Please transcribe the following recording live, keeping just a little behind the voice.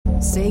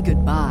Say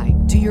goodbye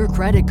to your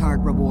credit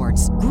card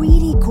rewards.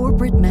 Greedy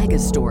corporate mega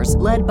stores,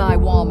 led by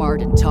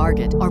Walmart and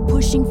Target, are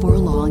pushing for a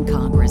law in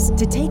Congress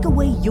to take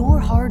away your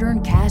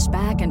hard-earned cash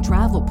back and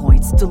travel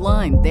points to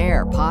line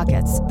their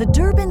pockets. The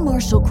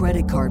Durbin-Marshall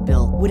credit card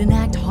bill would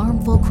enact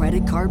harmful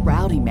credit card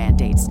routing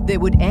mandates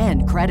that would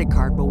end credit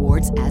card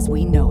rewards as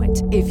we know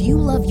it. If you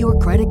love your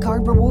credit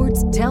card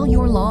rewards, tell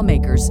your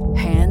lawmakers,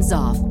 hands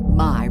off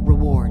my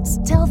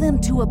rewards. Tell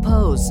them to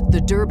oppose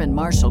the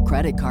Durbin-Marshall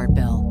credit card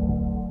bill.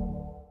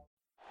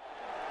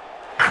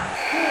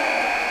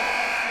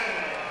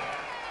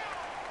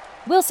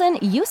 Wilson,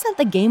 you sent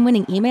the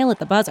game-winning email at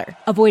the buzzer,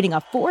 avoiding a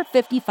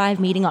 4:55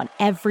 meeting on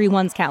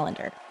everyone's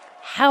calendar.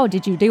 How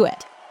did you do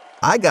it?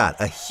 I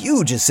got a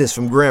huge assist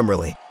from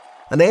Grammarly,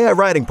 an AI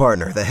writing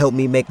partner that helped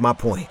me make my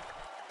point.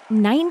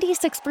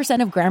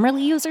 96% of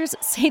Grammarly users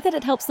say that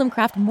it helps them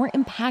craft more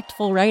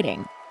impactful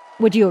writing.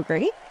 Would you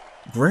agree?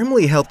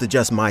 Grammarly helped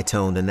adjust my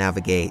tone to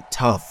navigate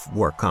tough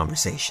work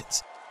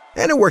conversations.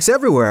 And it works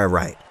everywhere I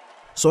write,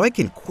 so I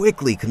can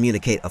quickly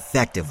communicate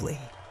effectively.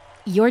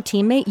 Your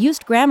teammate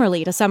used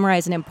Grammarly to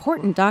summarize an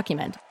important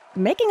document,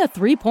 making a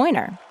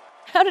 3-pointer.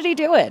 How did he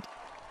do it?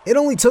 It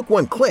only took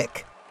one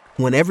click.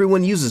 When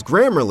everyone uses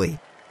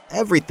Grammarly,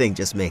 everything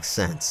just makes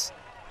sense.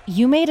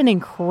 You made an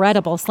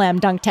incredible slam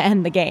dunk to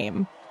end the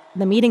game.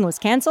 The meeting was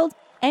canceled,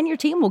 and your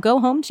team will go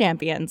home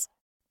champions.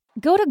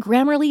 Go to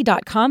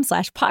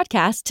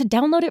Grammarly.com/podcast to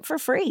download it for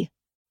free.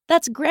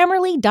 That's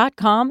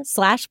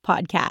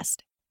Grammarly.com/podcast.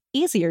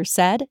 Easier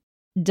said,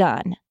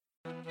 done.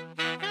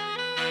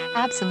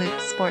 Absolute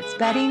sports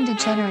betting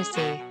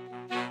degeneracy.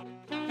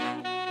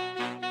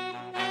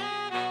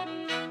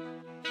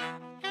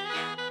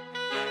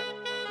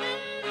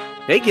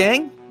 Hey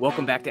gang,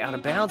 welcome back to Out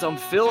of Bounds. I'm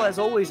Phil, as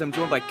always. I'm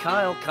joined by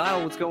Kyle.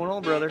 Kyle, what's going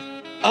on, brother?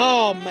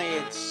 Oh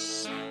man,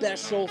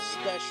 special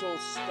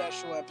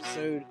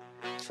episode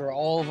for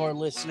all of our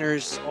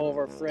listeners, all of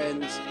our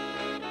friends,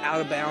 Out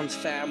of Bounds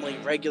family,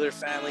 regular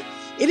family.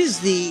 It is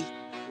the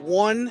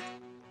one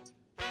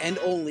and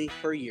only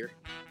per year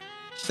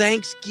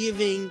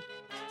Thanksgiving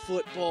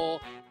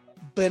football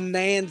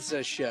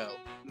bonanza show,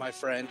 my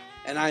friend,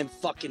 and I'm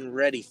fucking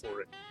ready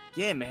for it.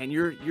 Yeah, man,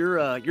 you're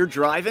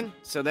driving,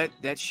 so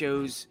that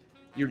shows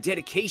your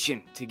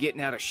dedication to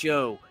getting out a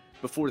show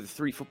before the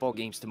 3 football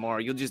games tomorrow.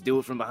 You'll just do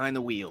it from behind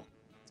the wheel.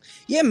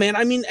 Yeah, man.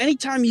 I mean,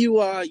 anytime you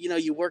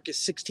work a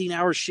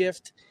 16-hour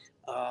shift,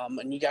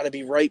 and you got to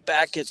be right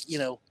back at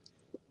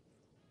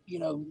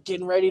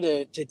getting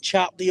ready to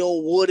chop the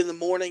old wood in the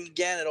morning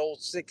again at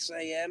old 6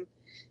 a.m.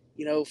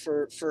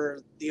 For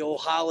the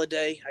old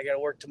holiday. I got to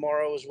work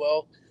tomorrow as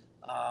well.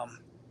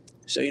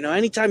 So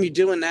anytime you're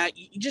doing that,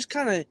 you just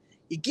kind of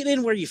you get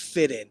in where you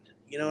fit in.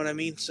 You know what I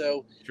mean?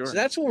 So, sure. So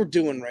that's what we're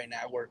doing right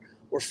now.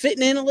 We're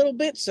fitting in a little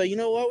bit. So you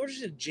know what? We're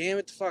just gonna jam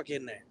it the fuck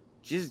in there.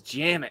 Just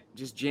jam it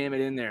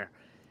in there.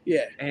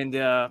 Yeah. And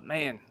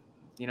man,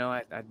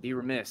 I'd be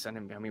remiss. I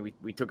mean,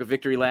 we took a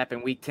victory lap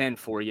in week 10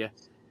 for you.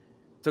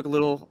 Took a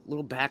little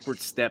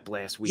backward step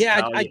last week.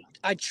 Yeah,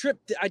 I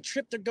tripped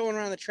going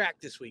around the track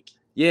this week.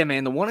 Yeah,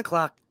 man. The 1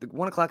 o'clock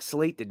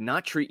slate did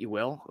not treat you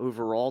well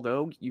overall,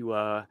 though. You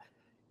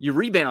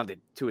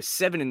rebounded to a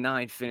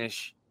 7-9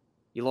 finish.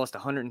 You lost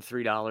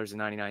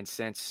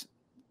 $103.99,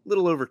 a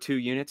little over 2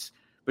 units.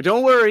 But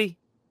don't worry,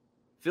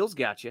 Phil's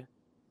got you.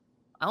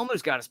 I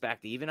almost got us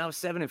back to even. I was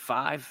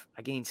 7-5.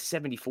 I gained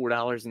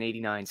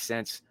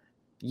 $74.89,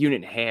 unit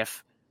and a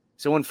half.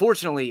 So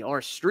unfortunately,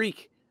 our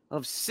streak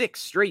of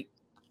 6 straight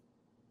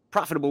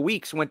profitable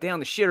weeks went down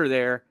the shitter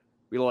there.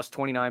 We lost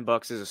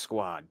 $29 as a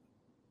squad.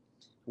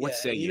 What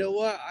say you? You know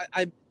what?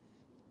 I a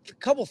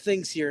couple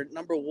things here.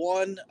 Number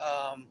one,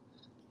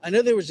 I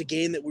know there was a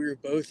game that we were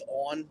both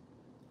on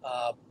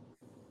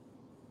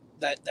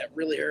that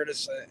really hurt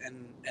us,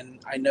 and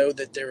I know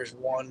that there was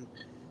one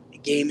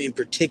game in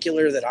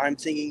particular that I'm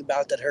thinking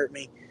about that hurt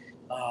me.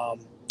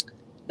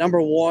 Number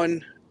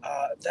one,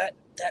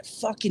 that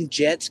fucking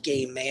Jets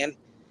game, man,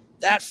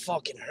 that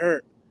fucking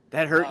hurt.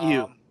 That hurt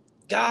you.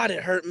 God,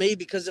 it hurt me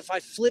because if I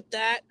flip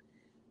that,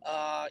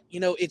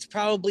 it's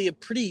probably a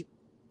pretty,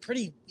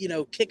 kick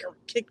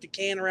the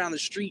can around the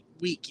street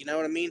week. You know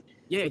what I mean?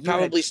 Yeah, you'd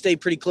probably stay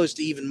pretty close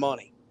to even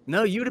money.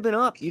 No, you'd have been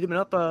up. You'd have been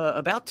up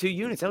about 2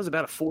 units. That was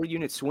about a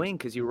 4-unit swing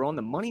because you were on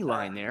the money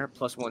line there,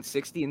 plus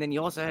 160, and then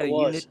you also had a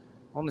unit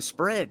on the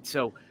spread.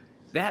 So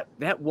that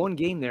one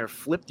game there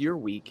flipped your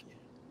week.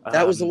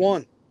 That was the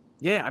one.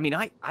 Yeah, I mean,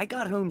 I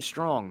got home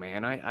strong,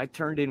 man. I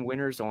turned in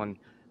winners on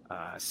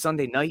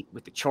Sunday night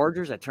with the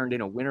Chargers. I turned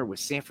in a winner with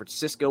San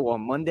Francisco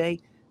on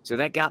Monday. So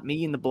that got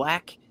me in the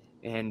black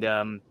and,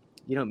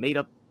 made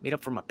up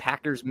for my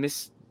Packers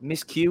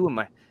miscue and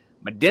my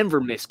Denver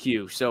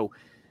miscue. So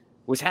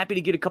was happy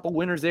to get a couple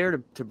winners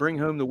there to bring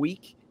home the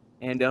week.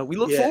 And we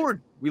look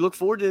forward. We look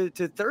forward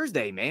to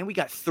Thursday, man. We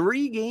got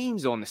 3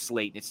 games on the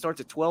slate, and it starts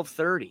at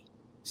 12:30.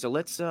 So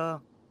let's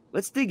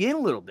dig in a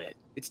little bit.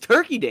 It's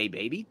Turkey Day,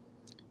 baby.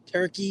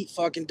 Turkey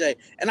fucking day.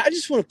 And I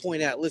just want to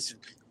point out, listen.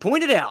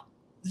 Point it out.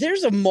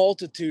 There's a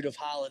multitude of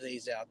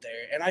holidays out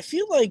there. And I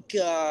feel like,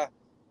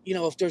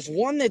 if there's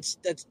one that's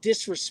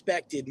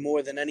disrespected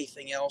more than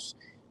anything else,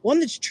 one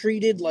that's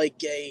treated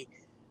like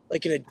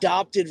an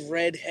adopted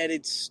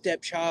red-headed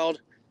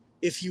stepchild,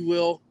 if you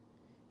will.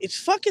 It's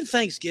fucking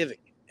Thanksgiving.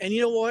 And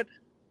you know what?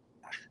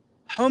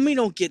 Homie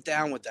don't get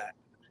down with that.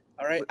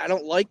 All right? I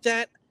don't like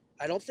that.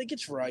 I don't think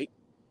it's right.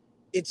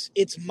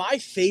 It's my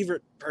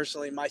favorite,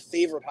 personally, my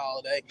favorite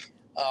holiday.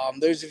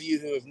 Those of you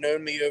who have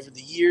known me over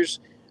the years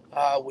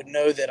would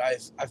know that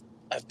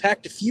I've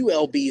packed a few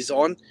LBs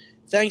on.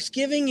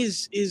 Thanksgiving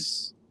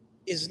is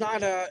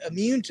not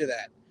immune to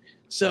that.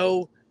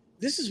 So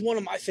this is one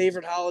of my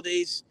favorite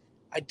holidays.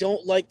 I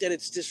don't like that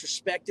it's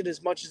disrespected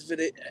as much as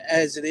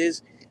it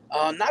is.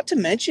 Not to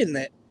mention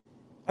that,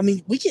 I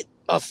mean, we get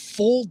a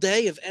full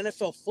day of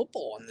NFL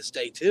football on this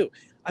day too.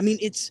 I mean,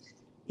 it's,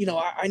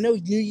 I know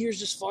New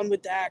Year's is fun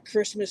with that.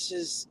 Christmas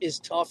is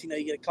tough. You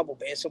get a couple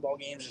basketball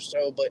games or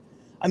so, but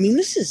I mean,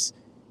 this is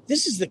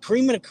the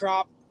cream of the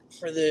crop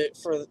for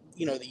the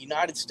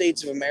United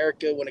States of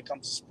America when it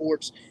comes to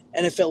sports.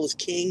 NFL is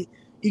king.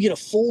 You get a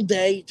full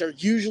day. They're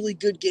usually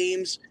good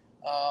games.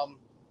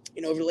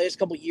 Over the last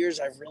couple of years,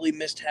 I've really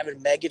missed having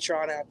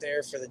Megatron out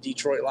there for the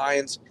Detroit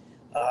Lions.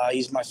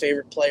 He's my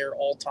favorite player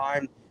all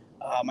time.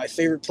 My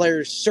favorite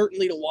player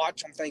certainly to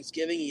watch on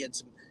Thanksgiving. He had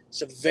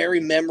some very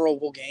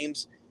memorable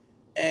games.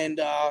 And,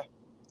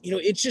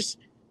 it's just,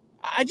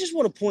 I just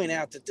want to point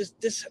out that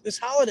this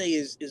holiday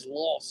is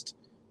lost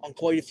on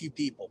quite a few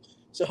people.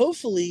 So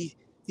hopefully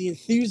the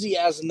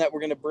enthusiasm that we're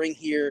going to bring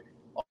here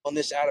on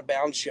this Out of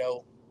Bounds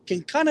show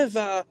can kind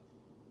of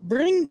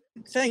bring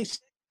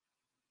Thanksgiving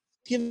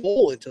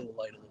into the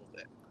light a little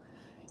bit.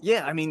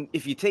 Yeah, I mean,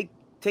 if you take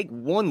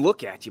one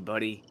look at you,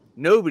 buddy,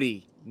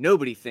 nobody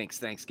thinks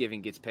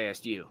Thanksgiving gets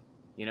past you,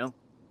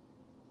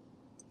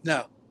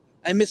 No,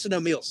 I'm missing no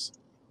meals.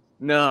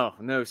 No,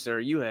 sir.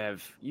 You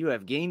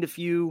have gained a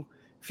few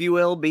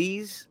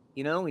lbs,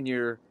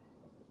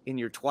 in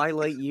your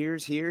twilight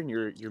years here, in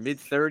your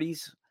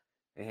mid-30s,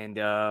 and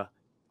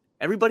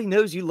everybody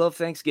knows you love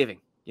Thanksgiving.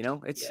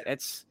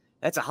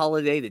 That's a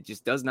holiday that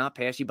just does not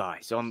pass you by.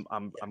 So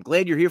I'm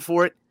glad you're here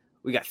for it.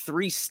 We got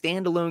 3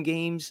 standalone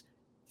games,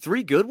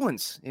 3 good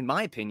ones in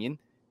my opinion.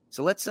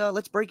 So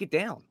let's break it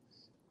down.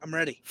 I'm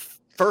ready.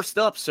 First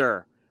up,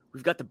 sir,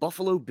 we've got the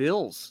Buffalo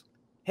Bills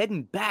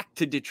heading back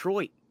to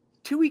Detroit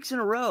 2 weeks in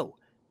a row.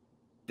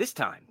 This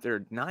time they're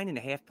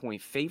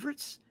 9.5-point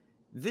favorites.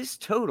 This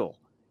total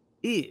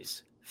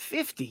is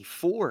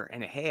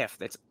 54.5.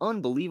 That's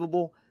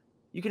unbelievable.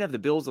 You can have the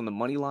Bills on the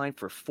money line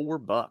for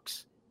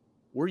 $4,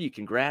 or you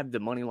can grab the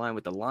money line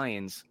with the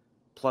Lions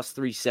plus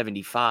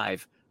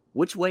 375.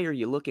 Which way are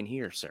you looking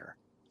here, sir?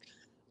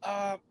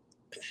 I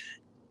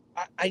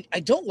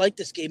don't like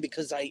this game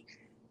because I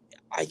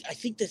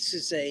think this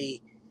is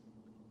a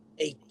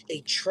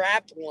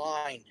trap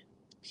line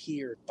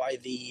here by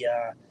the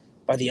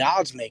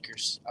odds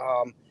makers.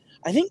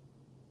 I think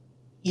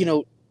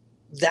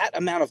that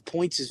amount of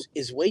points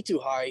is way too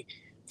high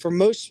for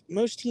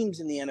most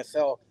teams in the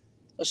NFL,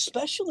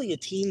 especially a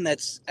team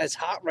that's as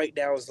hot right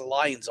now as the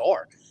Lions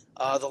are.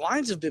 The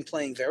Lions have been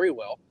playing very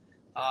well,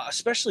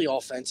 especially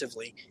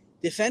offensively.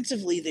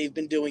 Defensively, they've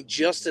been doing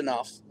just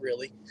enough,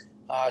 really,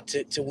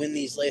 to win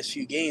these last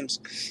few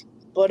games.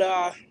 But,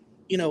 I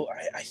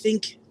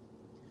think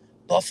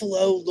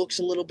Buffalo looks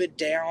a little bit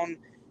down,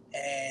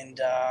 and,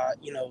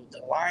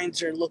 the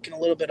Lions are looking a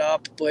little bit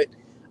up. But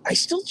I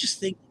still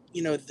just think,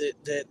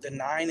 the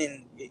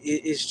 9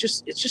 it's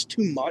just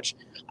too much.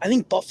 I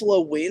think Buffalo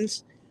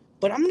wins,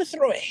 but I'm going to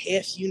throw a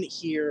half unit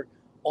here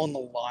on the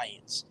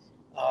Lions.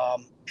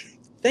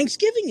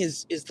 Thanksgiving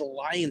is the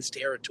Lions'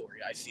 territory,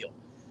 I feel.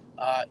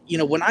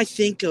 When I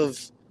think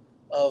of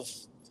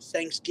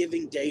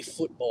Thanksgiving Day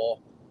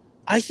football,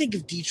 I think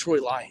of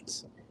Detroit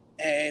Lions.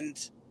 And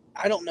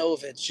I don't know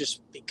if it's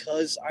just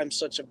because I'm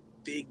such a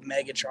big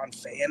Megatron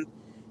fan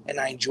and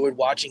I enjoyed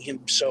watching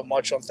him so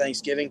much on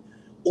Thanksgiving,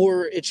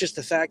 or it's just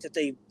the fact that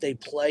they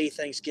play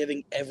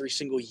Thanksgiving every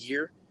single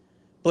year.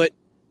 But,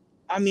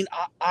 I mean,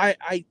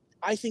 I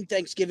think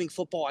Thanksgiving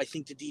football, I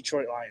think the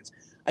Detroit Lions.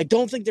 I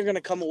don't think they're going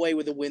to come away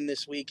with a win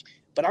this week,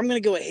 but I'm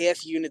going to go a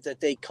half unit that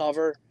they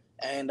cover.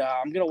 And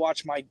I'm going to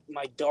watch my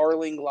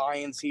darling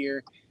Lions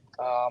here.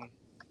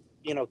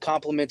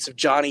 Compliments of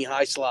Johnny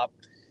Highslop,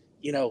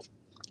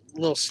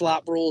 little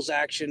slop rules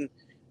action.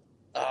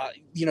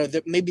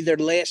 Maybe their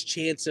last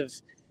chance of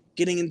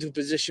getting into a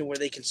position where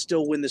they can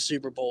still win the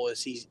Super Bowl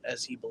as he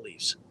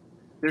believes.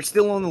 They're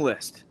still on the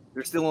list.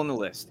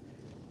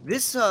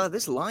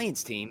 This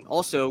Lions team,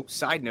 also,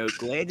 side note,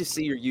 glad to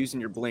see you're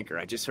using your blinker.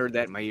 I just heard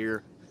that in my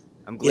ear.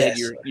 I'm glad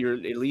you're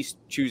at least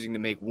choosing to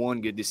make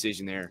one good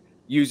decision there,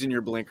 using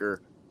your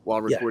blinker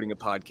while recording a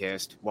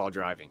podcast while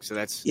driving. So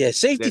that's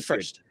safety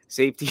first. Good.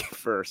 Safety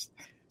first.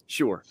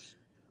 Sure.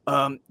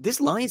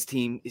 This Lions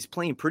team is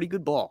playing pretty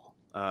good ball.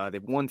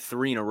 They've won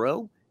 3 in a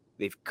row.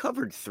 They've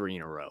covered 3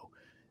 in a row.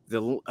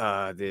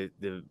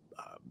 The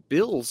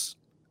Bills,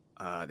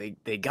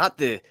 they got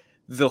the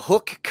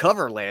hook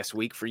cover last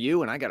week for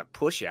you, and I got a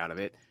push out of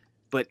it.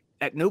 But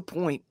at no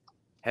point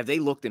have they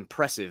looked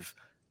impressive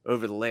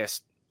over the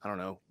last,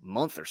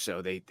 month or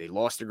so. They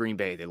lost to Green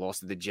Bay. They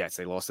lost to the Jets.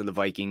 They lost to the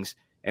Vikings,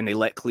 and they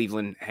let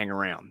Cleveland hang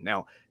around.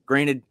 Now,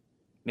 Granted,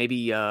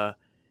 maybe our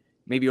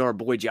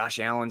boy Josh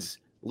Allen's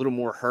a little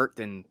more hurt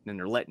than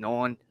they're letting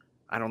on.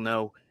 I don't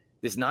know.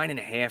 This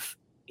 9.5,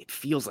 it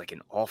feels like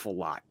an awful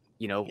lot,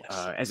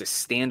 as a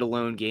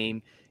standalone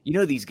game.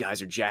 These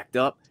guys are jacked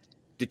up.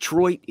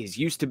 Detroit is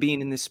used to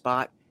being in this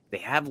spot. They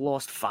have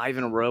lost 5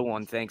 in a row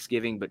on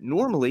Thanksgiving, but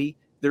normally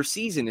their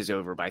season is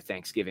over by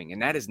Thanksgiving,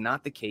 and that is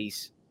not the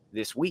case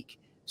this week.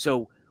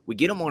 So we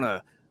get them on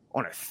a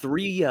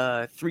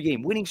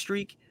three-game winning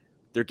streak.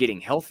 They're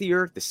getting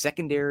healthier. The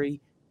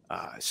secondary,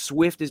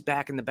 Swift is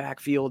back in the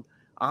backfield.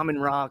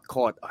 Amon-Ra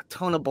caught a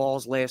ton of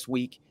balls last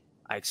week.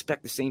 I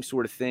expect the same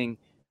sort of thing.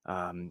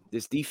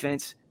 This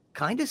defense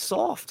kind of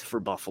soft for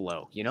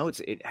Buffalo.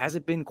 It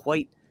hasn't been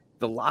quite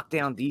the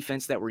lockdown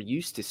defense that we're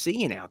used to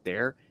seeing out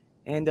there.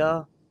 And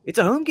it's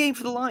a home game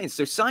for the Lions.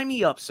 So sign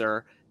me up,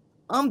 sir.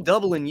 I'm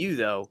doubling you,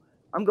 though.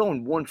 I'm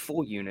going one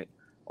full unit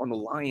on the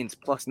Lions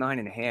plus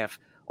 9.5.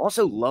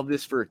 Also love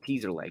this for a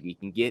teaser leg. You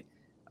can get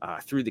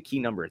through the key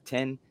number of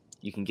 10.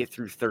 You can get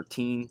through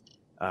 13,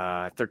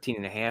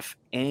 13.5,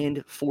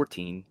 and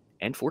 14,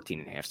 and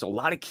 14.5. So a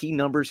lot of key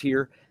numbers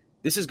here.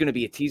 This is going to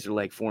be a teaser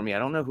leg for me. I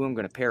don't know who I'm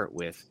going to pair it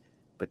with,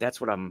 but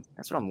that's what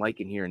I'm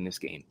liking here in this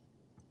game.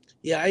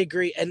 Yeah, I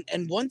agree.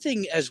 And one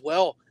thing as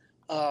well,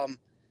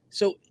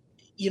 so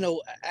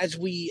as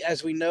we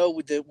know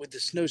with the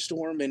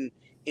snowstorm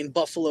in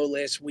Buffalo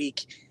last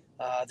week,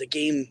 the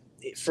game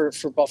for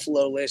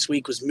Buffalo last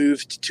week was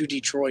moved to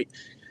Detroit.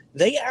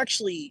 They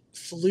actually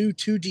flew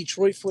to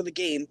Detroit for the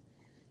game,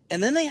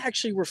 and then they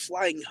actually were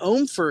flying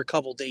home for a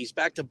couple days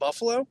back to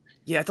Buffalo.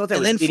 Yeah, I thought that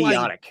was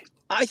idiotic.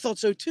 I thought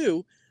so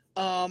too.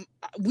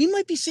 We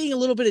might be seeing a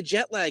little bit of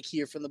jet lag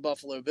here from the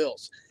Buffalo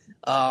Bills.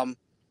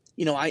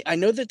 I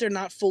know that they're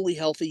not fully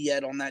healthy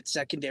yet on that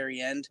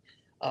secondary end,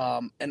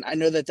 and I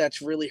know that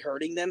that's really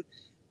hurting them.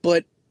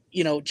 But,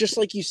 just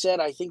like you said,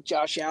 I think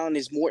Josh Allen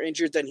is more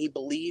injured than he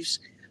believes.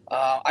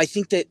 I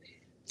think that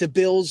the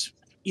Bills,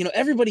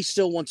 everybody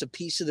still wants a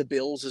piece of the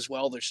Bills as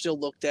well. They're still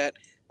looked at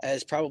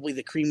as probably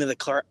the cream of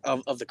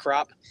the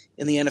crop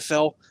in the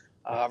NFL,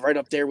 right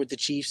up there with the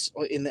Chiefs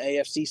in the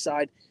AFC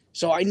side.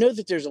 So I know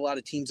that there's a lot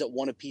of teams that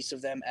want a piece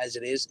of them as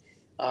it is.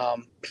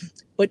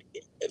 But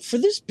for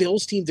this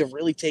Bills team to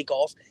really take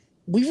off,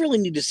 we really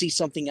need to see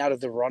something out of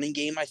the running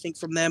game, I think,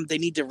 from them. They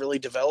need to really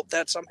develop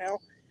that somehow.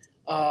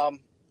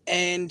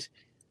 And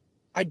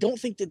I don't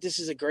think that this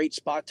is a great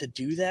spot to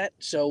do that.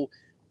 So,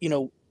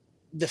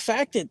 the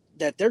fact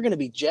that they're going to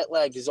be jet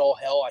lagged as all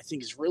hell, I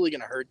think is really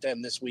going to hurt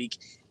them this week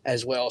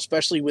as well,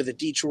 especially with a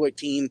Detroit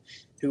team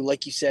who,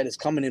 like you said, is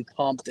coming in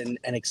pumped and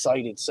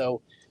excited.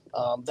 So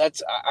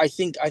I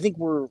think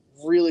we're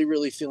really,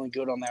 really feeling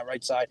good on that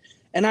right side.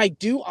 And I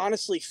do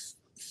honestly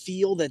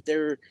feel that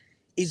there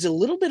is a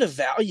little bit of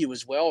value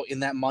as well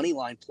in that money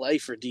line play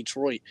for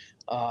Detroit.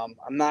 I'm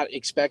not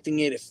expecting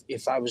it.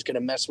 If I was going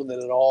to mess with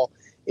it at all,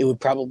 it would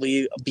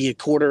probably be a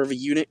quarter of a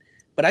unit.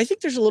 But I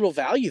think there's a little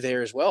value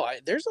there as well.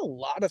 There's a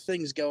lot of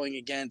things going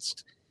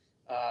against,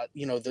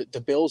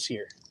 the Bills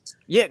here.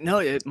 Yeah,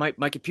 no,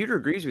 my computer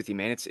agrees with you,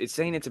 man. It's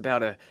saying it's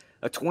about a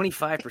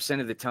 25%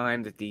 of the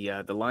time that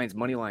the Lions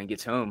money line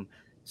gets home.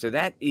 So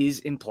that is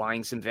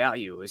implying some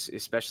value,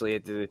 especially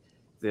at the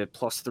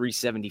plus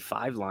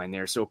 375 line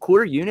there. So a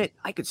quarter unit,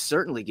 I could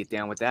certainly get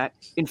down with that.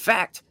 In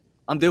fact,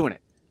 I'm doing it.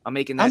 I'm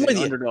making that an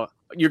underdog.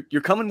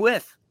 You're coming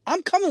with.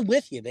 I'm coming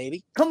with you,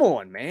 baby. Come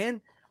on,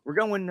 man. We're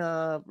going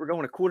a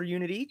quarter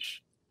unit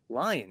each.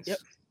 Lions. Yep.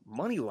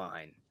 Money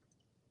line.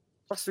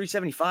 Plus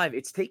 375.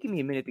 It's taking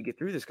me a minute to get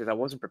through this because I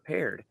wasn't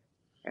prepared,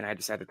 and I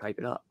just had to type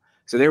it up.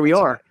 So there we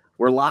are.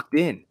 We're locked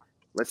in.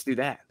 Let's do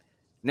that.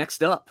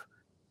 Next up,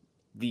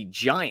 the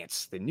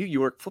Giants, the New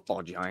York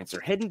Football Giants,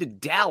 are heading to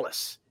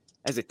Dallas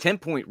as a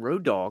 10-point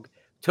road dog.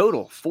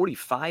 Total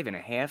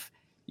 45.5.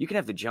 You can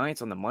have the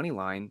Giants on the money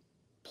line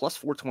plus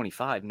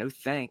 425. No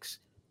thanks.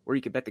 Or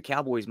you could bet the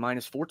Cowboys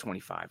minus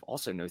 425.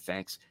 Also no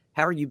thanks.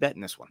 How are you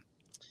betting this one?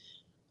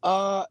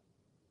 You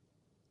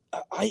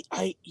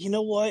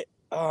know what?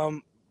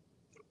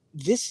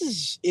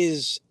 This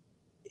is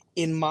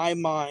in my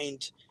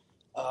mind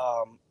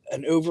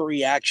an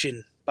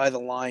overreaction by the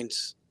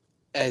lines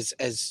as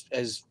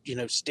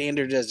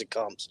standard as it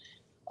comes.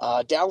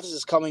 Dallas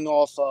is coming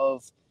off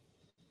of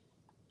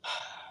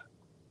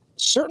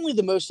certainly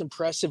the most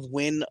impressive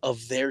win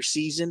of their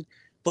season,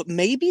 but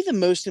maybe the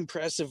most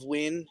impressive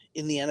win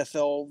in the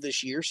NFL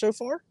this year so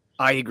far.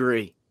 I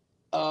agree.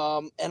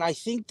 And I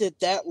think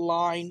that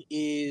line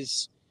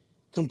is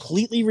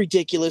completely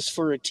ridiculous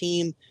for a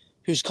team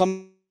who's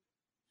come.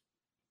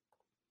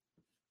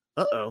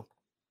 Uh-oh.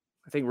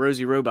 I think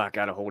Rosie Robot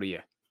got a hold of you.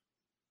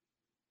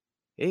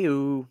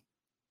 Hey-oo.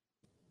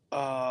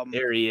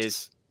 There he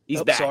is.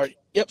 He's back. Sorry.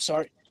 Yep,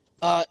 sorry.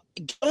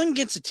 Going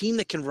against a team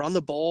that can run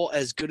the ball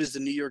as good as the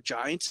New York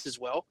Giants as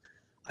well,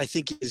 I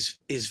think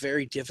is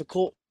very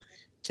difficult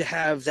to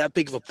have that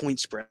big of a point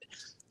spread.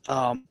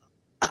 I'm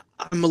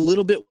a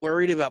little bit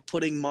worried about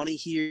putting money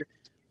here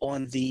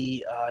on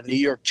the New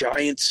York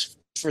Giants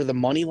for the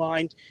money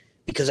line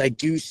because I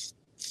do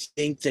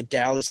think that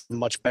Dallas is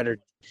much better.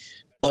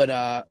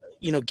 But,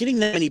 getting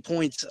that many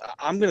points,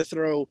 I'm going to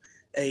throw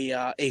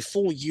a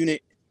full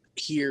unit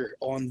here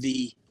on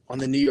the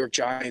New York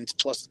Giants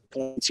plus the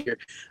points here.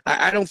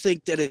 I don't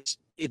think that it's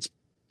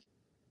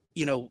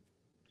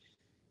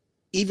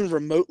even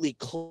remotely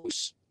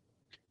close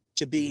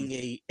to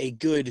being a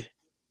good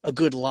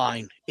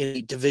line in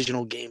a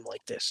divisional game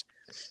like this.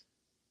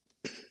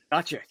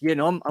 Gotcha. Yeah,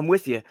 no, I'm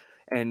with you.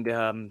 And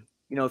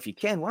if you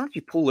can, why don't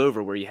you pull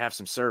over where you have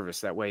some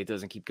service? That way it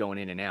doesn't keep going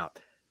in and out.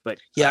 But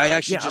I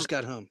actually just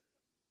got home.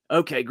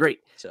 Okay, great.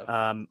 So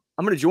I'm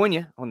going to join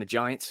you on the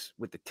Giants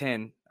with the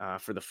 10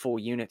 for the full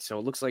unit. So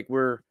it looks like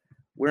we're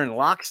in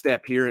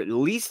lockstep here, at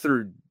least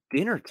through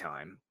dinner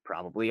time,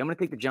 probably. I'm going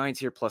to take the Giants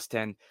here plus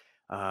 10.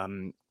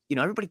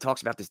 Everybody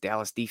talks about this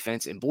Dallas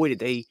defense, and boy, did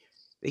they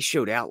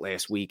showed out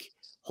last week,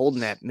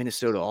 holding that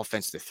Minnesota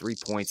offense to 3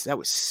 points. That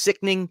was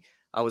sickening.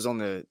 I was on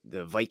the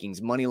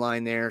Vikings money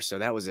line there, so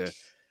that was a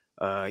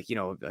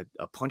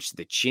punch to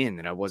the chin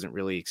that I wasn't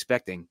really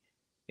expecting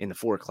in the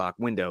 4:00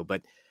 window.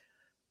 But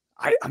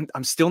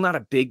I'm still not a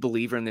big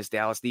believer in this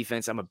Dallas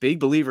defense. I'm a big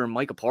believer in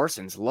Micah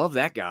Parsons. Love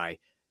that guy,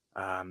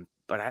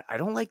 but I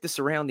don't like the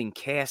surrounding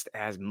cast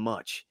as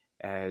much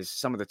as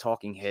some of the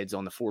talking heads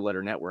on the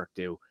 4-letter network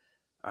do.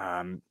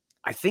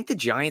 I think the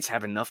Giants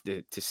have enough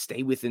to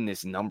stay within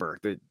this number.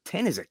 The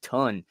 10 is a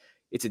ton.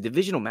 It's a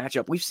divisional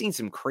matchup. We've seen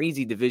some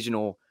crazy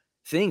divisional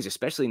things,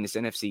 especially in this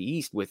NFC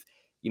East with,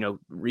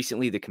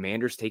 recently the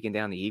Commanders taking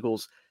down the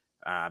Eagles.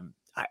 I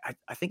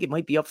think it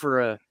might be up for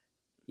a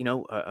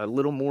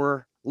little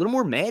more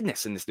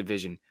madness in this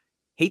division.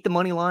 Hate the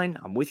money line.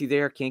 I'm with you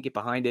there. Can't get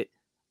behind it.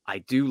 I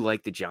do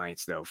like the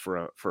Giants though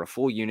for a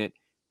full unit.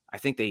 I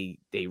think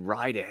they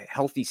ride a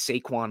healthy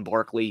Saquon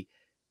Barkley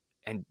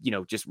and,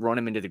 just run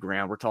him into the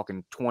ground. We're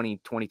talking 20,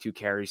 22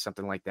 carries,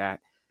 something like that.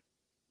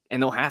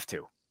 And they'll have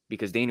to,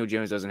 because Daniel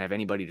Jones doesn't have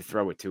anybody to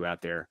throw it to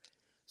out there.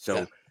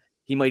 So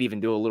he might even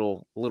do a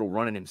little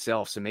running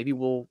himself. So maybe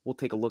we'll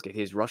take a look at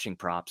his rushing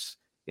props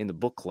in the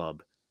book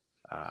club.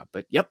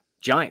 But yep,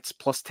 Giants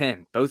plus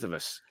 10, both of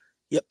us.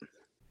 Yep.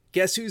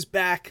 Guess who's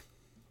back?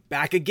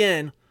 Back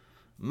again.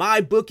 My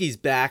bookie's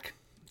back.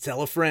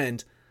 Tell a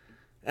friend.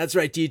 That's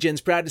right,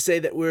 DJ's proud to say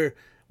that we're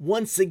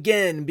once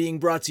again being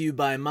brought to you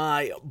by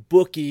my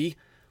bookie.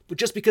 But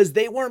just because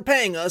they weren't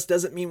paying us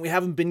doesn't mean we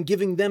haven't been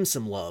giving them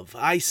some love.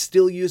 I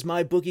still use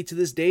my bookie to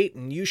this date,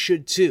 and you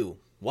should too.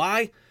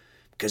 Why?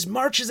 Because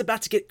March is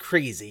about to get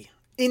crazy.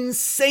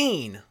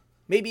 Insane.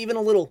 Maybe even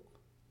a little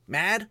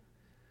mad.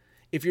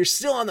 If you're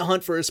still on the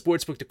hunt for a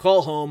sportsbook to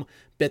call home,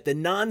 bet the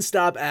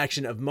non-stop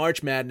action of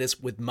March Madness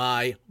with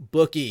my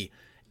bookie.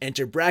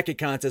 Enter bracket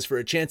contests for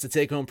a chance to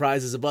take home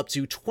prizes of up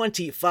to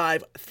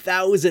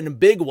 25,000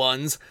 big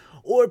ones,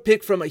 or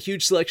pick from a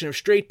huge selection of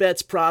straight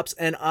bets, props,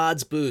 and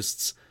odds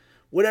boosts.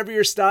 Whatever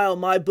your style,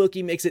 my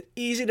bookie makes it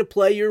easy to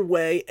play your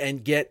way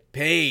and get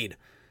paid.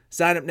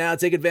 Sign up now,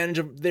 take advantage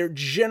of their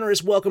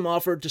generous welcome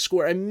offer to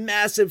score a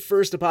massive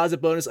first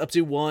deposit bonus up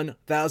to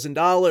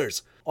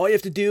 $1,000. All you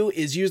have to do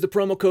is use the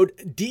promo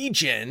code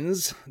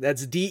DEGENS,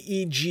 that's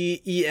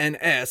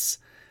DEGENS,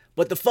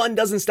 but the fun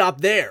doesn't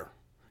stop there.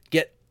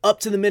 Get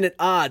up-to-the-minute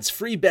odds,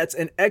 free bets,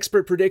 and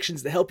expert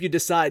predictions to help you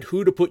decide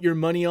who to put your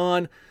money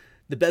on.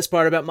 The best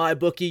part about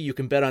MyBookie, you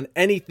can bet on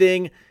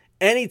anything,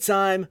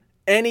 anytime,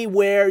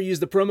 anywhere.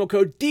 Use the promo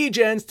code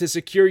DEGENS to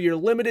secure your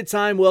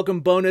limited-time welcome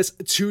bonus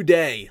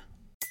today.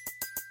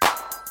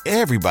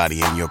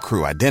 Everybody in your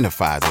crew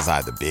identifies as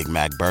either Big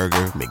Mac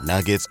Burger,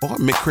 McNuggets, or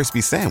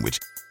McCrispy Sandwich.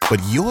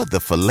 But you're the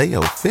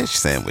Filet-O-Fish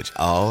Sandwich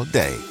all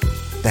day.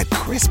 That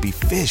crispy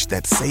fish,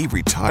 that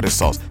savory tartar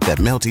sauce, that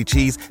melty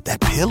cheese,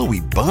 that pillowy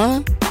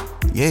bun.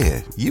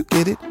 Yeah, you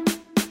get it.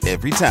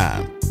 Every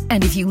time.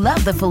 And if you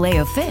love the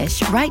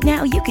Filet-O-Fish, right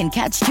now you can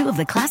catch two of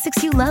the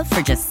classics you love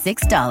for just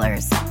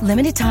 $6.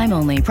 Limited time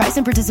only. Price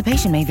and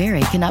participation may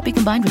vary. Cannot be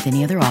combined with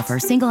any other offer.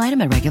 Single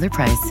item at regular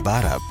price.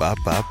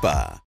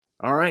 Ba-da-ba-ba-ba.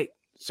 All right.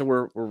 So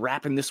we're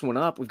wrapping this one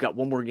up. We've got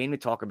one more game to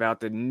talk about.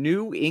 The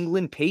New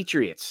England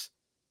Patriots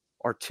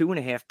are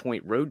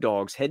 2.5-point road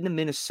dogs heading to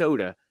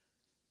Minnesota.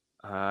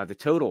 The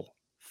total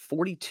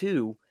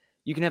 42.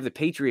 You can have the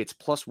Patriots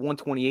plus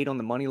 128 on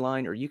the money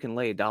line, or you can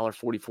lay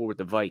 $1.44 with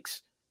the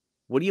Vikes.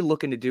 What are you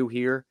looking to do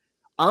here?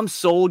 I'm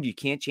sold. You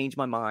can't change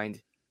my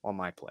mind on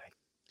my play.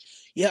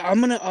 Yeah, I'm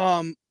gonna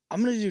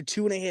do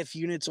 2.5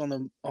 units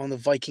on the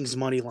Vikings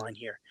money line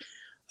here.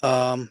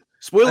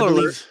 Spoiler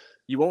alert: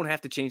 you won't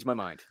have to change my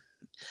mind.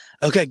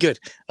 Okay, good.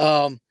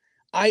 I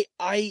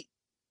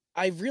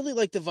really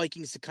like the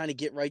Vikings to kind of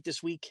get right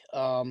this week.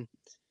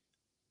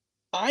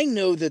 I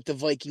know that the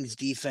Vikings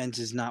defense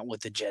is not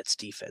what the Jets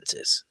defense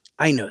is.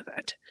 I know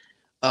that.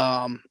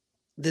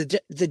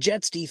 The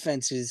Jets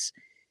defense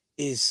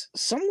is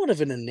somewhat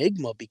of an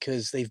enigma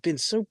because they've been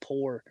so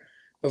poor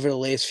over the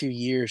last few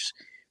years,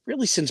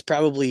 really since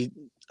probably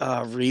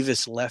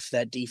Revis left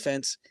that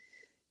defense.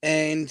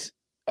 And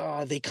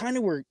they kind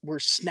of were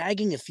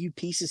snagging a few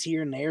pieces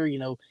here and there.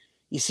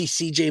 You see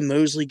C.J.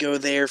 Mosley go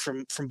there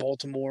from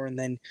Baltimore, and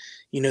then,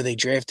 they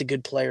draft a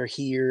good player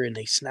here and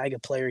they snag a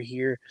player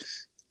here.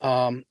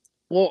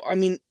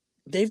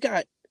 They've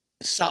got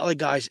solid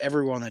guys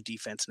everywhere on that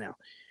defense now.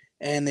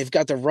 and they've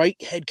got the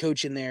right head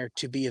coach in there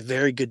to be a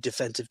very good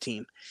defensive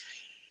team.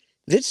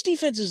 This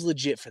defense is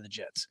legit for the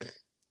Jets.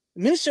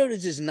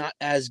 Minnesota's is not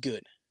as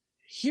good.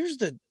 Here's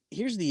the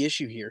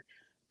issue here.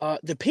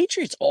 The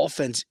Patriots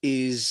offense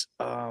is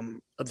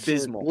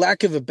abysmal, for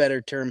lack of a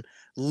better term,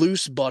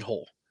 loose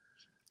butthole.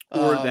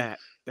 Or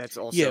that's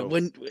also, yeah,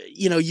 when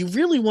you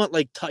really want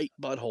like tight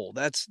butthole.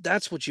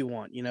 That's what you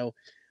want. You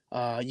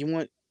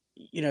want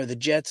the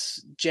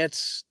Jets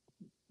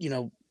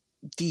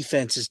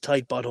defense is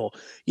tight butthole.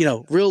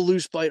 Real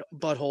loose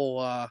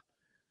butthole.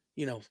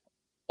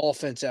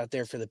 Offense out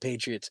there for the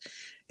Patriots.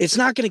 It's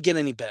not going to get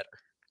any better.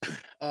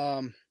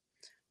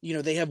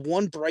 They have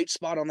one bright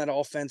spot on that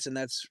offense, and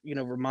that's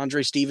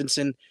Ramondre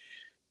Stevenson.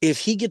 If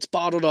he gets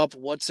bottled up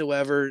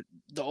whatsoever,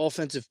 the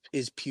offense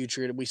is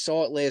putrid. We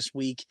saw it last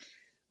week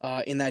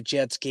in that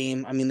Jets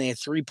game. I mean, they had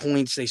 3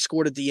 points. They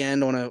scored at the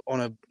end on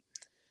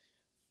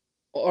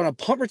a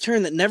punt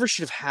return that never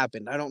should have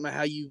happened. I don't know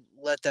how you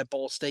let that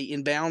ball stay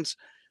inbounds.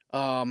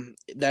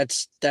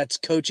 That's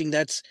coaching.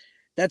 That's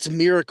a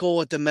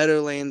miracle at the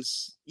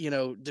Meadowlands.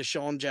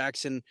 Deshaun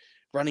Jackson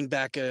running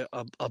back a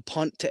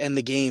punt to end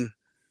the game.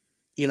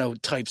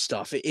 Type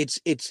stuff.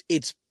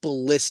 It's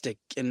ballistic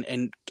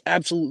and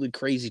absolutely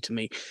crazy to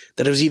me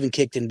that it was even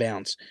kicked in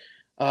bounds.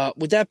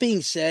 With that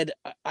being said,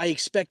 I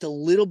expect a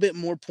little bit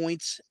more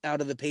points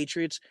out of the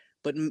Patriots,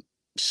 but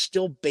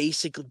still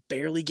basically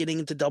barely getting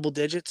into double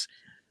digits.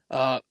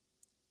 On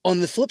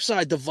the flip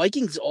side, the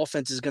Vikings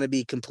offense is going to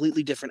be a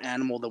completely different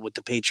animal than what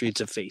the Patriots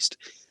have faced.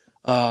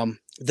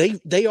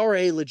 They are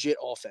a legit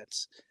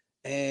offense,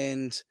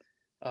 and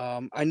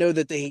I know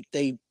that they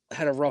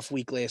had a rough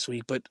week last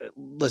week, but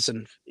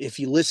listen, if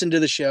you listen to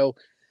the show,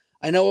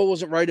 I know I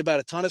wasn't right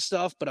about a ton of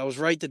stuff, but I was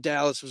right that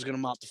Dallas was going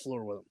to mop the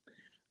floor with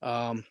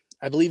them.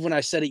 I believe when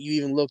I said it, you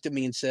even looked at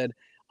me and said,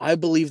 I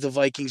believe the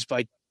Vikings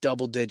by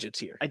double digits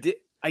here. I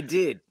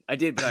did,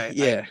 but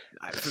yeah.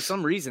 I for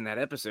some reason that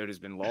episode has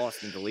been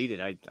lost and deleted.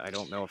 I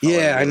don't know if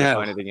I know.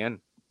 find it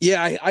again.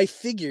 Yeah, I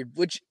figured,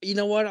 which, you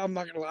know what, I'm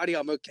not going to lie to you,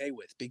 I'm okay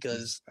with,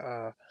 because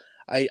I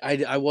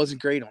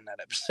wasn't great on that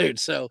episode.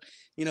 So,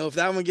 if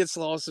that one gets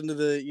lost into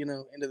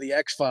the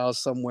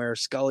X-Files somewhere,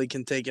 Scully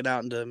can take it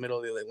out into the middle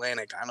of the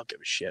Atlantic. I don't give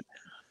a shit.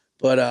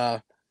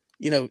 But,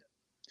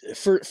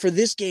 for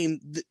this game,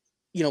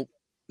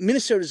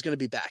 Minnesota's going to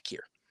be back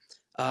here.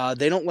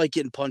 They don't like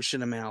getting punched in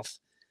the mouth.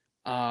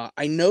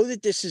 I know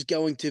that this is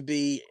going to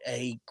be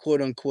a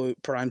quote-unquote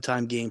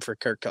primetime game for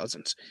Kirk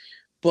Cousins,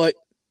 but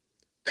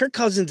Kirk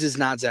Cousins is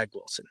not Zach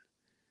Wilson.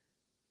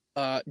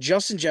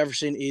 Justin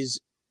Jefferson is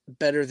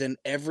better than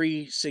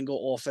every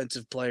single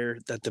offensive player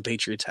that the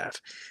Patriots have.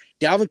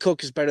 Dalvin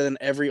Cook is better than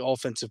every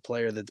offensive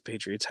player that the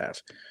Patriots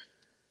have.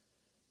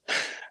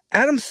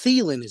 Adam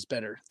Thielen is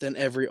better than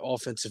every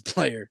offensive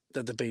player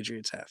that the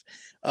Patriots have.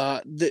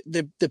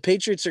 The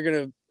Patriots are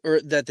going to,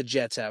 or that the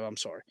Jets have, I'm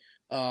sorry.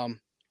 They're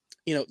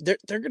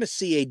going to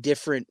see a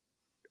different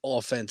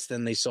offense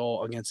than they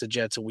saw against the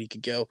Jets a week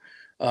ago.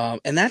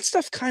 And that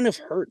stuff kind of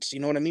hurts. You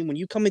know what I mean? When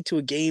you come into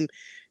a game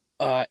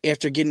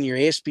after getting your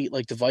ass beat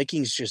like the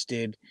Vikings just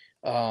did,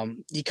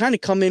 you kind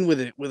of come in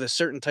with a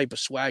certain type of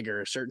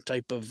swagger, a certain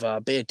type of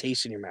bad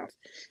taste in your mouth.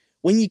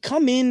 When you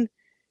come in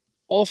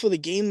off of the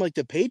game like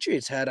the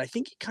Patriots had, I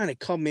think you kind of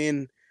come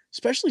in,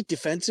 especially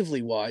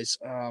defensively wise,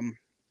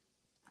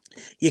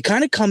 you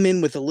kind of come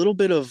in with a little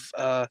bit of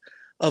a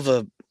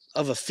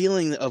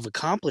feeling of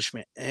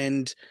accomplishment,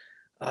 and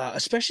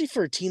especially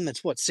for a team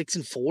that's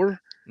 6-4.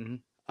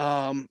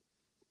 Mm-hmm.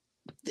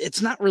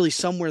 It's not really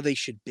somewhere they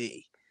should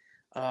be.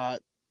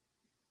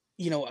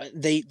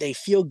 They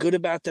feel good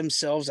about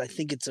themselves. I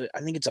think it's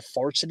a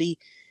varsity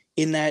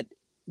in that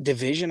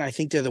division. I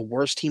think they're the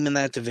worst team in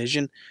that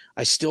division.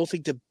 I still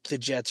think the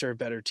Jets are a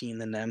better team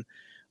than them.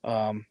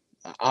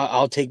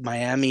 I'll take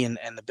Miami and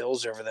the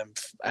Bills over them.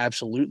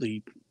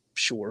 Absolutely.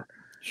 Sure.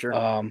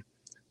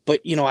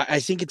 But I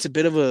think it's a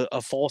bit of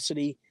a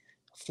falsity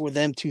for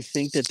them to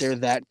think that they're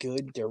that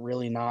good. They're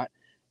really not.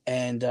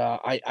 And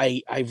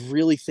I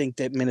really think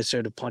that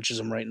Minnesota punches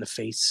them right in the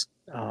face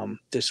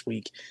this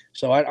week.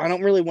 So I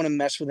don't really want to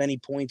mess with any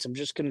points. I'm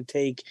just going to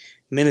take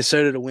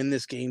Minnesota to win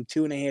this game,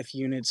 2.5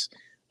 units.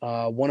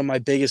 One of my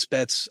biggest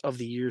bets of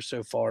the year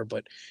so far.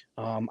 But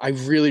I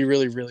really,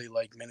 really, really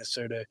like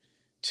Minnesota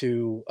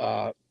to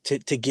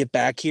get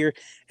back here.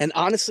 And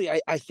honestly,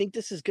 I think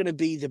this is going to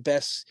be the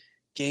best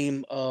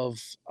game of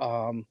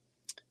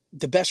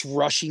the best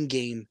rushing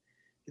game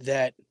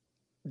that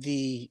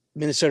the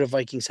Minnesota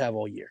Vikings have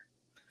all year.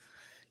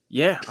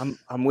 Yeah,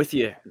 I'm with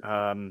you.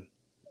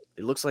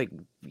 It looks like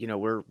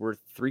we're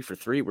 3 for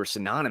 3. We're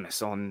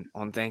synonymous on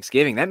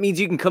Thanksgiving. That means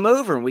you can come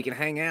over and we can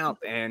hang out,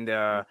 and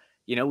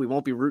we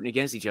won't be rooting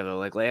against each other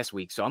like last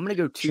week. So I'm going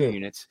to go 2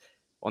 units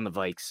on the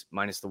Vikes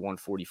minus the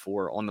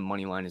 144 on the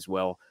money line as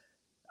well.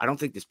 I don't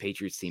think this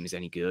Patriots team is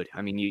any good.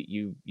 I mean,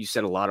 you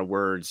said a lot of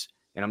words,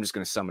 and I'm just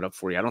going to sum it up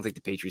for you. I don't think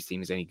the Patriots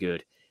team is any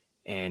good,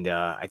 and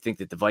I think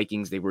that the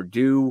Vikings, they were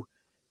due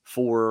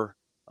for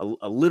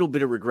a little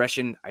bit of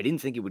regression. I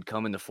didn't think it would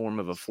come in the form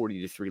of a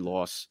 40-3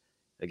 loss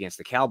against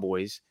the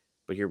Cowboys,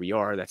 but here we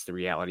are. That's the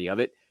reality of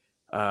it.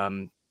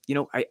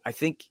 I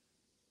think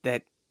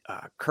that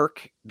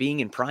Kirk being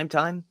in prime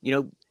time,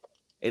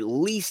 at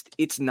least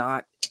it's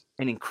not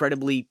an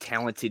incredibly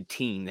talented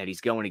team that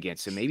he's going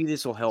against. So maybe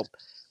this will help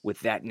with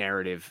that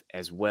narrative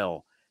as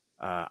well.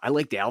 I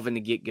like Dalvin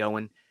to get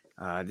going.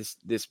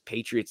 This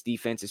Patriots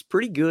defense is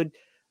pretty good,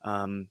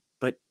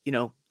 but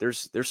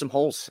there's some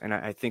holes, and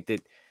I think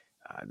that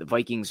the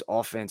Vikings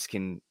offense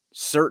can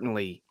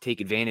certainly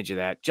take advantage of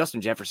that. Justin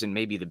Jefferson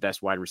may be the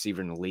best wide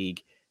receiver in the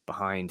league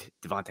behind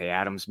Devontae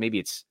Adams. Maybe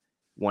it's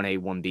 1A,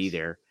 1B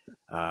there.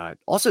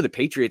 Also, the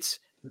Patriots,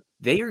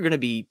 they are going to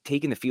be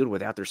taking the field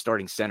without their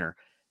starting center.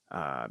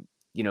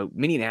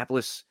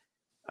 Minneapolis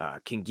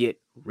can get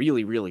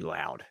really, really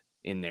loud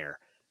in there.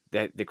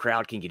 That the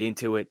crowd can get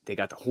into it. They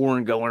got the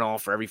horn going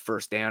off for every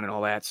first down and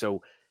all that.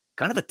 So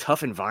kind of a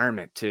tough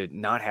environment to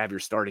not have your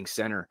starting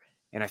center.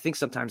 And I think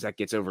sometimes that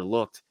gets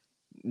overlooked.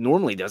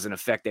 Normally doesn't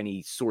affect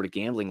any sort of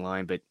gambling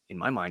line, but in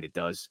my mind it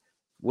does.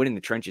 Winning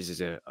the trenches is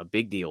a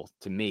big deal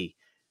to me.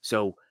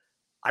 So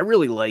I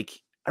really like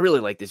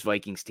this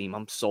Vikings team.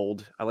 I'm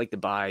sold. I like to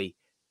buy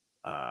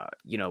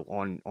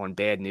on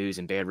bad news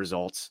and bad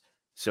results.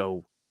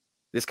 So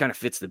this kind of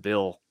fits the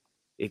bill.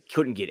 It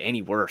couldn't get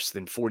any worse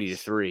than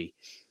 40-3.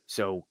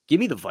 So give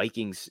me the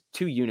Vikings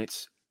 2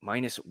 units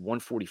minus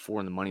 144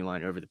 on the money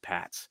line over the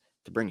Pats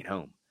to bring it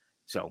home.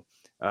 So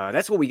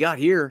that's what we got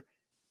here.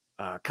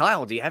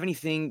 Kyle, do you have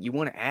anything you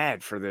want to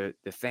add for the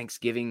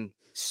Thanksgiving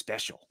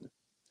special?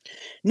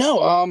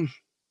 No,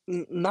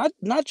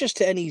 not just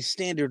to any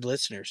standard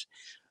listeners.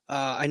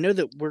 I know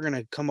that we're going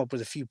to come up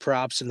with a few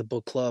props in the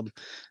book club,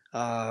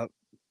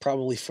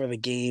 probably for the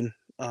game.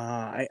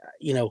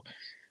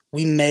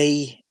 We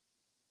may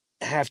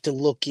have to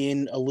look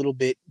in a little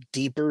bit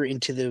deeper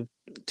into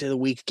the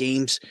week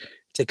games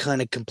to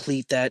kind of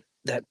complete that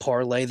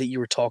parlay that you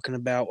were talking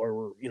about,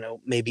 or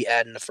maybe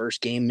adding the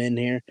first game in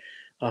here.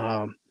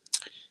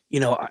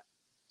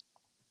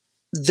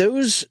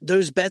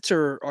 Those bets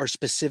are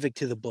specific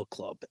to the book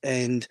club,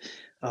 and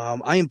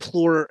I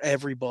implore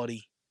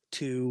everybody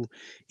to,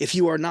 if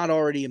you are not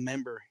already a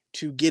member,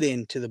 to get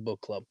into the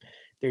book club.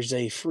 There's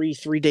a free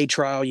 3-day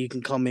trial. You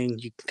can come in,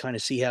 you can kind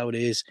of see how it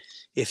is.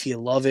 If you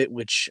love it,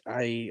 which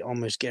I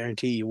almost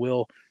guarantee you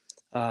will,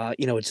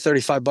 it's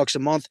 $35 a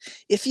month.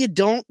 If you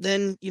don't,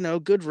 then,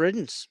 good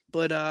riddance.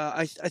 But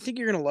I think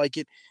you're going to like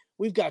it.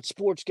 We've got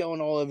sports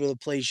going all over the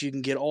place. You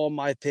can get all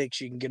my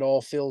picks. You can get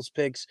all Phil's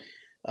picks.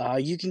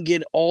 You can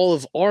get all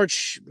of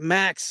Arch,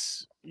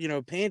 Max,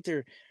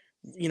 Panther.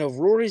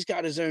 Rory's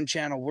got his own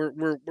channel.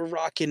 We're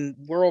rocking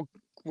World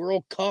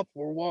Cup.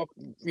 We're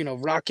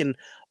rocking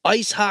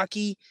ice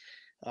hockey.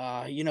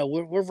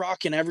 We're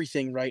rocking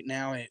everything right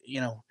now.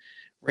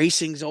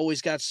 Racing's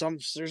always got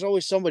there's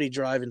always somebody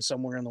driving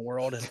somewhere in the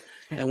world.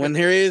 And when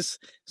there is,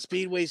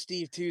 Speedway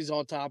Steve 2's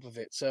on top of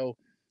it. So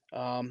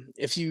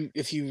if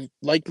you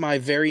like my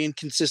very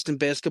inconsistent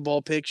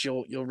basketball picks,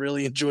 you'll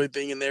really enjoy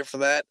being in there for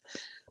that.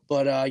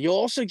 But you'll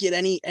also get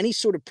any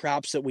sort of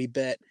props that we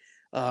bet.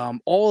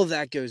 All of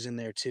that goes in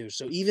there too.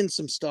 So even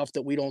some stuff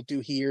that we don't do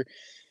here.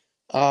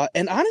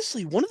 And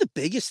honestly, one of the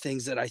biggest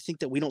things that I think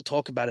that we don't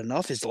talk about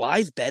enough is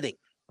live betting.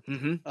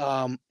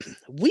 Mm-hmm.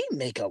 We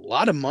make a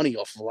lot of money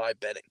off of live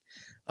betting.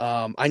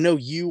 I know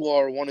you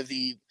are one of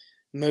the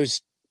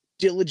most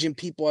diligent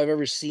people I've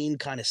ever seen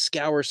kind of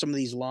scour some of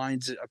these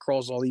lines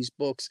across all these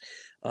books,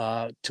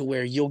 to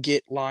where you'll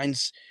get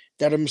lines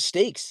that are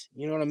mistakes.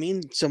 You know what I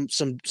mean? Some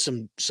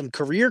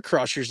career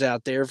crushers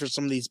out there for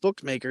some of these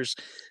bookmakers,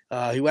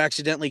 who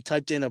accidentally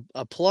typed in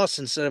a plus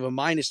instead of a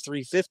minus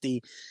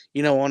 350,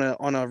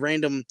 on a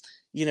random,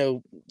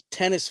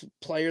 tennis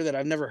player that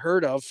I've never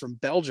heard of from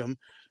Belgium.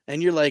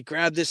 And you're like,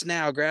 grab this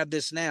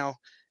now.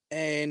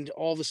 And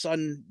all of a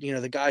sudden,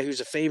 the guy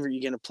who's a favorite,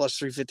 you get a plus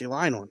 350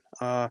 line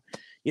on.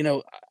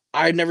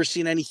 I've never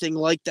seen anything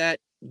like that.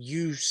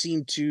 You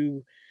seem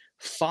to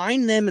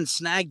find them and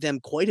snag them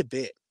quite a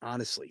bit,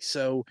 honestly.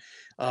 So,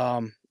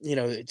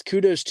 it's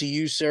kudos to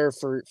you, sir,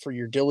 for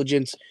your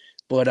diligence.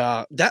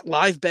 But that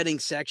live betting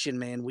section,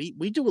 man, we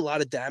do a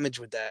lot of damage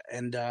with that.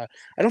 And I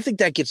don't think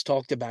that gets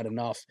talked about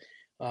enough.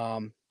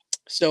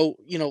 So,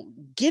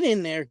 get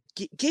in there,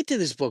 get to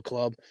this book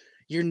club.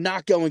 You're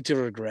not going to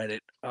regret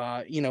it.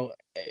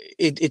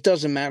 It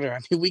doesn't matter. I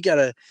mean, we got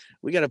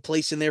a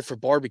place in there for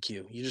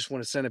barbecue. You just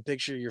want to send a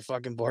picture of your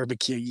fucking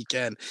barbecue, you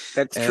can.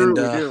 That's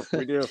true.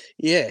 We do.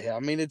 Yeah. I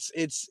mean, it's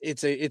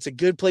a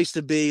good place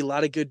to be. A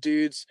lot of good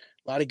dudes,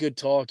 a lot of good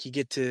talk. You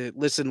get to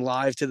listen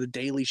live to the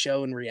Daily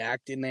Show and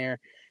react in there.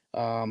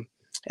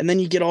 And then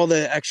you get all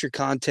the extra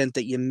content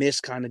that you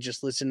miss kind of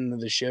just listening to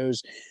the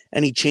shows,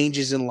 any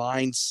changes in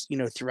lines,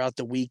 throughout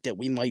the week that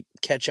we might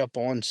catch up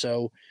on.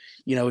 So,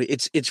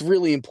 it's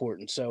really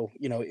important. So,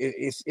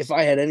 if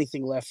I had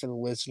anything left for the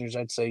listeners,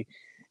 I'd say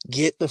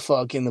get the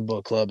fuck in the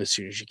book club as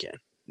soon as you can.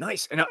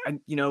 Nice. And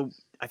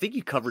I think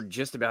you covered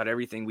just about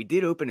everything. We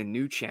did open a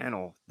new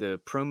channel, the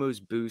Promos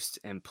Boost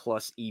and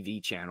Plus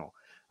EV channel,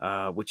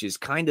 which is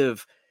kind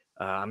of,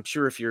 I'm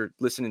sure if you're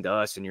listening to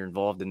us and you're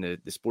involved in the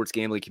sports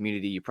gambling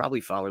community, you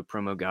probably follow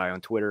Promo Guy on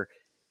Twitter,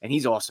 and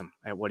he's awesome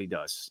at what he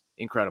does.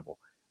 Incredible.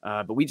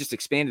 But we just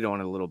expanded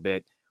on it a little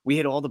bit. we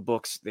hit all the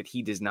books that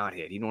he does not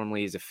hit. He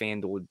normally is a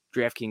FanDuel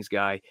DraftKings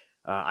guy.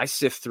 I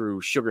sift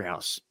through Sugar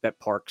House, Bet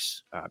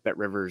Parks, Bet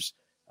Rivers,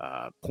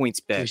 Points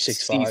Bet,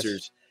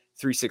 Caesars,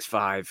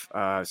 365.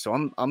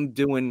 So I'm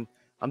doing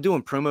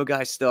promo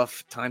guy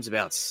stuff times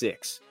about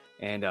 6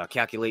 and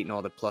calculating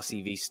all the plus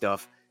EV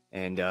stuff.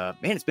 And man,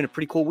 it's been a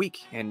pretty cool week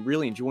and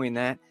really enjoying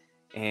that.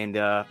 And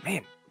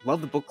man,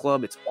 love the book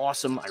club. It's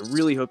awesome. I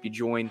really hope you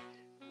join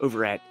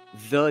over at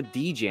the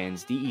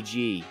Degens,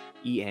 DEGENS.net.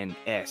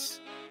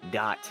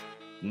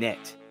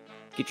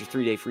 Get your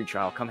 3-day free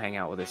trial. Come hang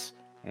out with us,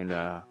 and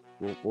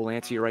we'll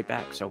answer you right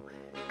back. So,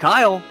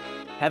 Kyle,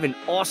 have an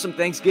awesome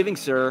Thanksgiving,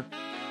 sir.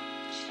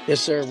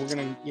 Yes, sir. We're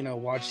gonna,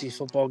 watch these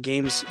football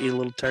games, eat a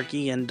little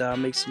turkey, and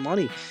make some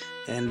money.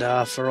 And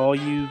for all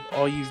you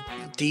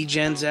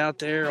Degens out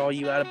there, all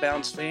you Out of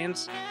Bounds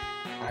fans,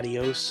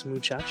 adios,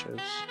 muchachos.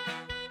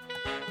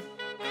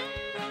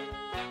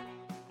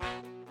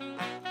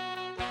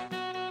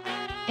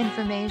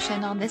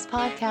 Information on this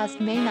podcast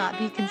may not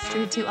be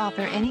construed to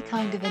offer any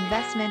kind of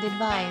investment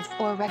advice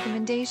or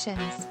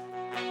recommendations.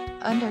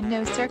 Under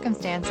no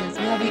circumstances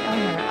will the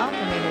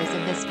owner-operators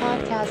of this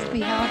podcast be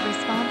held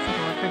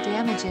responsible for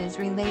damages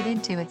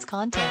related to its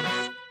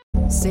contents.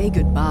 Say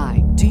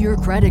goodbye to your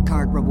credit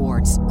card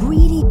rewards.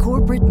 Greedy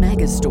corporate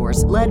mega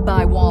stores, led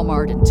by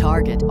Walmart and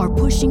Target, are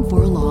pushing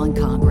for a law in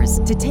Congress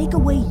to take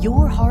away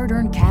your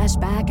hard-earned cash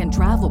back and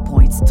travel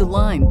points to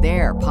line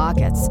their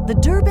pockets. The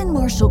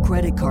Durbin-Marshall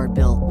credit card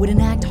bill would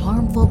enact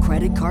harmful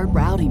credit card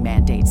routing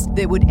mandates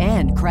that would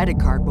end credit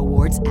card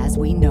rewards as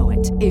we know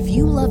it. If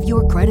you love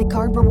your credit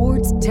card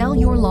rewards, tell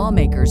your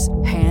lawmakers,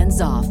 hands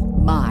off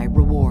my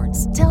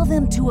rewards. Tell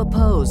them to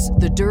oppose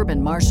the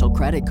Durbin-Marshall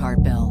credit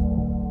card bill.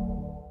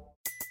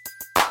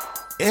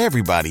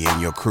 Everybody in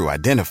your crew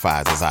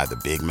identifies as either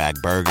Big Mac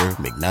Burger,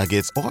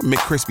 McNuggets, or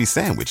McCrispy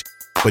Sandwich.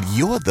 But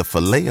you're the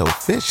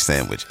Filet-O-Fish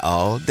Sandwich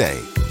all day.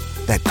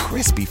 That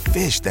crispy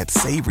fish, that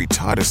savory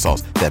tartar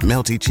sauce, that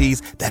melty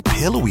cheese, that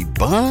pillowy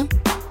bun.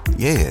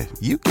 Yeah,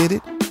 you get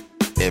it.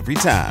 Every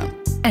time.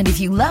 And if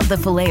you love the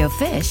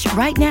Filet-O-Fish,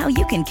 right now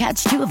you can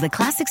catch 2 of the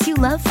classics you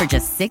love for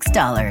just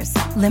 $6.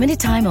 Limited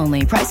time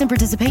only. Price and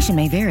participation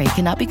may vary.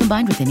 Cannot be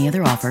combined with any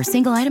other offer.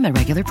 Single item at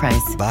regular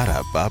price.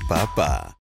 Ba-da-ba-ba-ba.